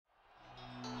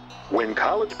When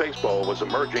college baseball was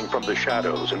emerging from the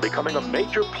shadows and becoming a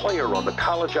major player on the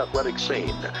college athletic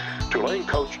scene, Tulane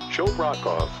coach Joe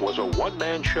Brockhoff was a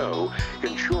one-man show,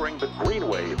 ensuring the Green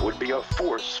Wave would be a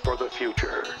force for the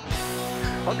future.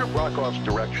 Under Brockhoff's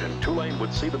direction, Tulane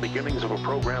would see the beginnings of a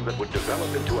program that would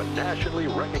develop into a nationally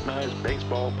recognized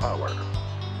baseball power.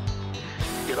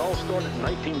 It all started in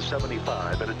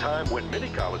 1975 at a time when many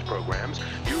college programs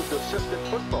used assistant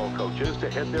football coaches to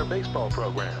head their baseball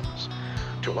programs.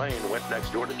 Tulane went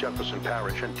next door to Jefferson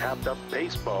Parish and tapped up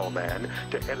Baseball Man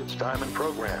to head its diamond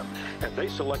program, and they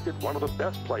selected one of the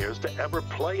best players to ever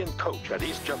play and coach at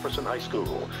East Jefferson High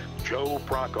School, Joe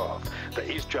Brockhoff, the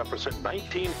East Jefferson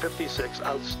 1956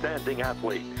 outstanding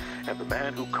athlete, and the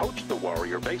man who coached the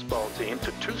Warrior baseball team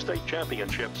to 2 state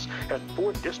championships and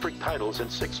 4 district titles in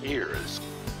 6 years.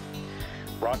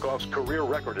 Brockhoff's career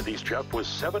record at East Jeff was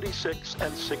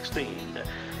 76-16.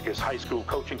 His high school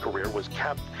coaching career was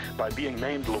capped by being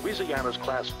named Louisiana's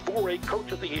Class 4A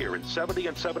Coach of the Year in 70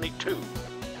 and 72,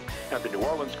 and the New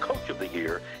Orleans Coach of the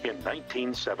Year in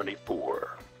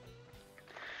 1974.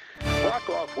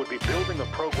 Brockhoff would be building a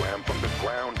program from the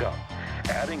ground up,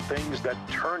 adding things that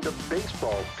turned a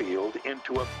baseball field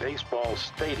into a baseball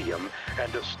stadium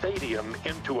and a stadium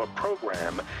into a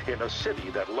program in a city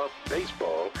that loved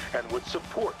baseball and would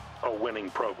support a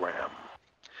winning program.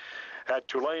 At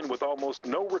Tulane, with almost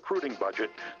no recruiting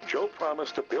budget, Joe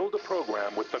promised to build a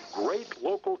program with the great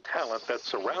local talent that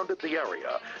surrounded the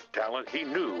area, talent he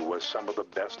knew was some of the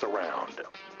best around.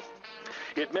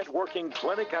 It meant working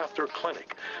clinic after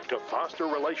clinic to foster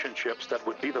relationships that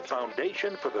would be the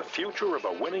foundation for the future of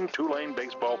a winning Tulane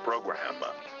baseball program.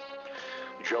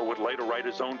 Joe would later write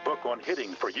his own book on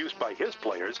hitting for use by his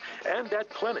players and at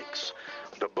clinics.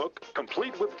 The book,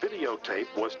 complete with videotape,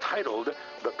 was titled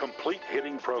The Complete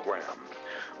Hitting Program.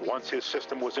 Once his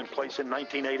system was in place in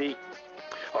 1980,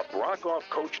 a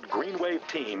Brockhoff-coached Green Wave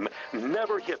team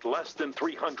never hit less than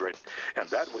 300, and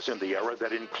that was in the era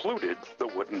that included the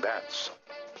wooden bats.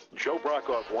 Joe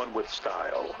Brockhoff won with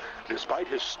style. Despite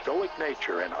his stoic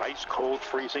nature and ice-cold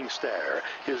freezing stare,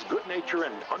 his good nature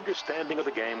and understanding of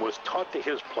the game was taught to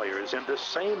his players in the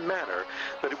same manner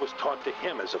that it was taught to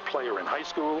him as a player in high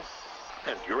school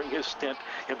and during his stint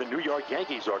in the New York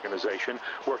Yankees organization,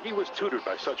 where he was tutored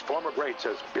by such former greats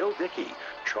as Bill Dickey,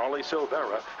 Charlie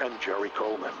Silvera, and Jerry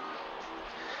Coleman.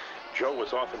 Joe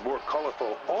was often more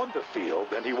colorful on the field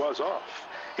than he was off.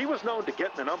 He was known to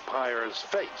get in an umpire's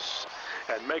face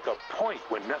and make a point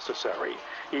when necessary,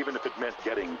 even if it meant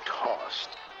getting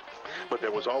tossed. But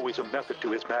there was always a method to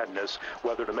his madness,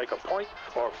 whether to make a point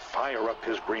or fire up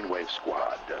his Green Wave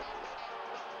squad.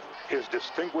 His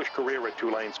distinguished career at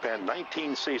Tulane spanned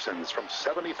 19 seasons from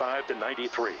 75 to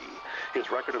 93. His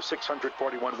record of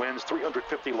 641 wins,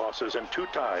 350 losses, and 2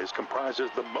 ties comprises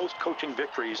the most coaching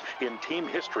victories in team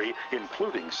history,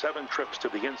 including 7 trips to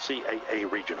the NCAA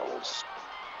regionals.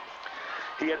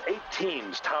 He had 8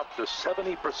 teams top the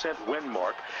 70% win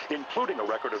mark, including a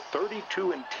record of 32-10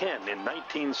 in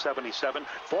 1977,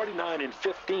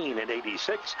 49-15 in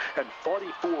 86, and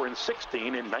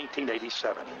 44-16 in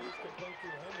 1987.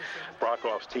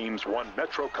 Brockhoff's teams won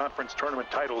Metro Conference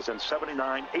tournament titles in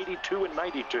 79, 82, and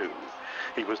 92.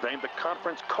 He was named the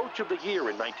Conference Coach of the Year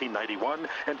in 1991,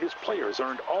 and his players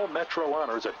earned all Metro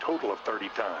honors a total of 30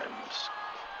 times.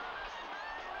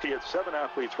 He had 7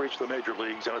 athletes reach the major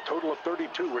leagues, and a total of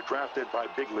 32 were drafted by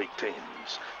big league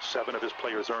teams. 7 of his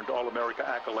players earned All-America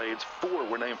accolades, 4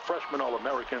 were named Freshman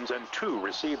All-Americans, and 2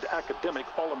 received academic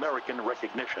All-American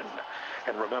recognition.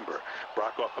 And remember,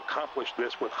 Brockhoff accomplished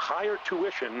this with higher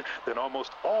tuition than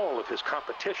almost all of his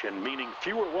competition, meaning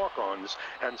fewer walk-ons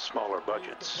and smaller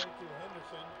budgets.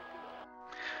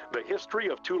 The history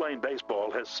of Tulane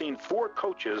baseball has seen 4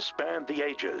 coaches span the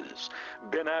ages.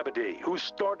 Ben Abadi, who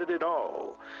started it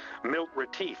all. Milt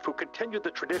Retief, who continued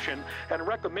the tradition and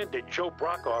recommended Joe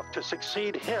Brockhoff to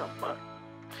succeed him.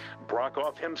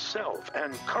 Brockhoff himself,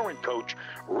 and current coach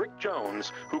Rick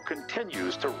Jones, who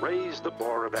continues to raise the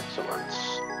bar of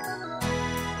excellence.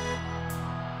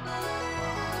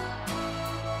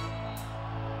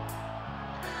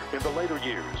 In the later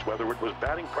years, whether it was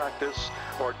batting practice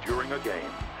or during a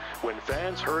game, when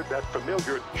fans heard that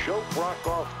familiar Joe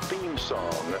Brockhoff theme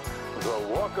song, The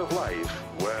Walk of Life,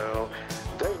 well,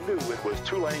 they knew it was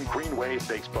Tulane Green Wave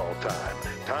baseball time.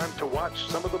 Time to watch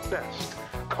some of the best,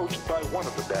 coached by one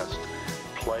of the best,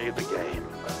 play the game.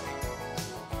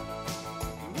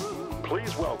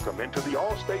 Please welcome into the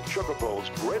All-State Sugar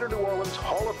Bowl's Greater New Orleans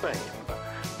Hall of Fame,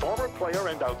 former player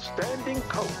and outstanding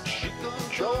coach,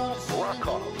 Joe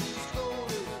Brockhoff.